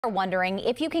Are wondering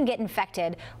if you can get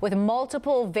infected with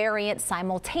multiple variants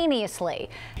simultaneously.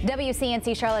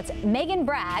 WCNC Charlotte's Megan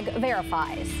Bragg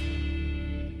verifies.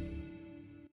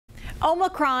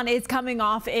 Omicron is coming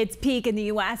off its peak in the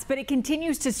U.S., but it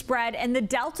continues to spread, and the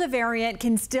Delta variant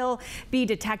can still be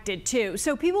detected too.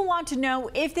 So people want to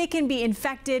know if they can be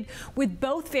infected with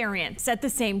both variants at the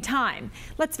same time.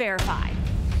 Let's verify.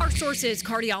 Our sources,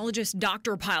 cardiologist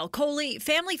Dr. Pyle Coley,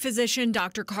 family physician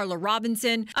Dr. Carla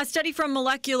Robinson, a study from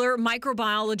Molecular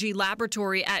Microbiology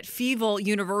Laboratory at Feville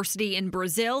University in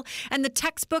Brazil, and the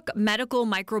textbook Medical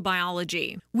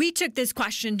Microbiology. We took this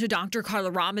question to Dr.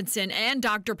 Carla Robinson and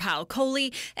Dr. Pyle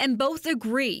Coley, and both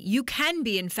agree you can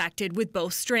be infected with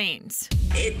both strains.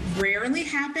 It rarely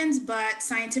happens, but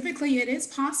scientifically it is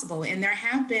possible, and there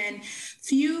have been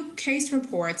few case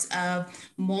reports of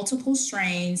multiple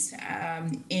strains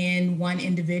in one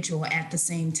individual at the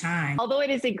same time. Although it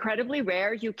is incredibly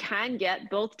rare, you can get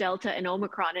both Delta and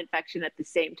Omicron infection at the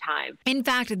same time. In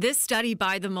fact, this study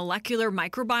by the Molecular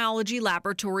Microbiology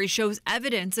Laboratory shows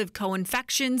evidence of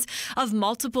co-infections of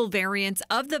multiple variants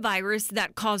of the virus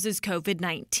that causes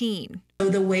COVID-19. So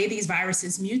the way these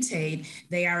viruses mutate,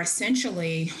 they are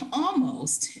essentially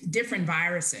almost different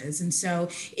viruses. And so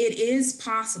it is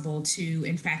possible to,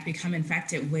 in fact, become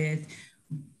infected with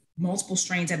multiple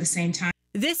strains at the same time.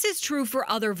 This is true for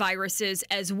other viruses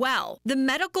as well. The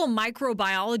medical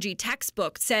microbiology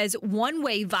textbook says one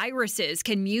way viruses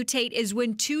can mutate is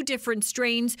when two different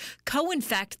strains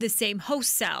co-infect the same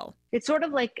host cell. It's sort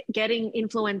of like getting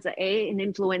influenza A and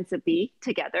influenza B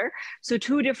together. So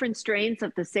two different strains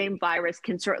of the same virus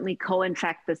can certainly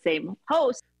co-infect the same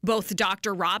host. Both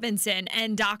Dr. Robinson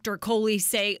and Dr. Coley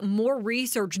say more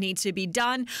research needs to be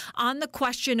done on the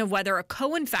question of whether a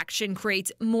co-infection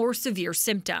creates more severe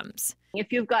symptoms.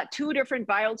 If you've got two different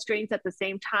viral strains at the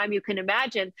same time, you can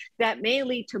imagine that may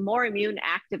lead to more immune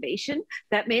activation,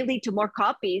 that may lead to more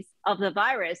copies of the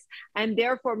virus, and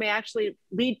therefore may actually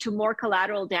lead to more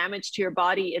collateral damage to your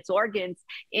body, its organs,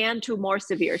 and to more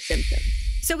severe symptoms.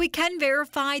 So we can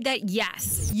verify that,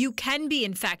 yes, you can be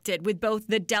infected with both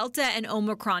the Delta and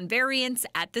Omicron variants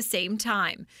at the same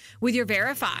time. With your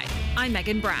Verify, I'm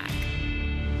Megan Bragg.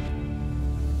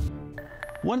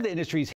 One of the industry's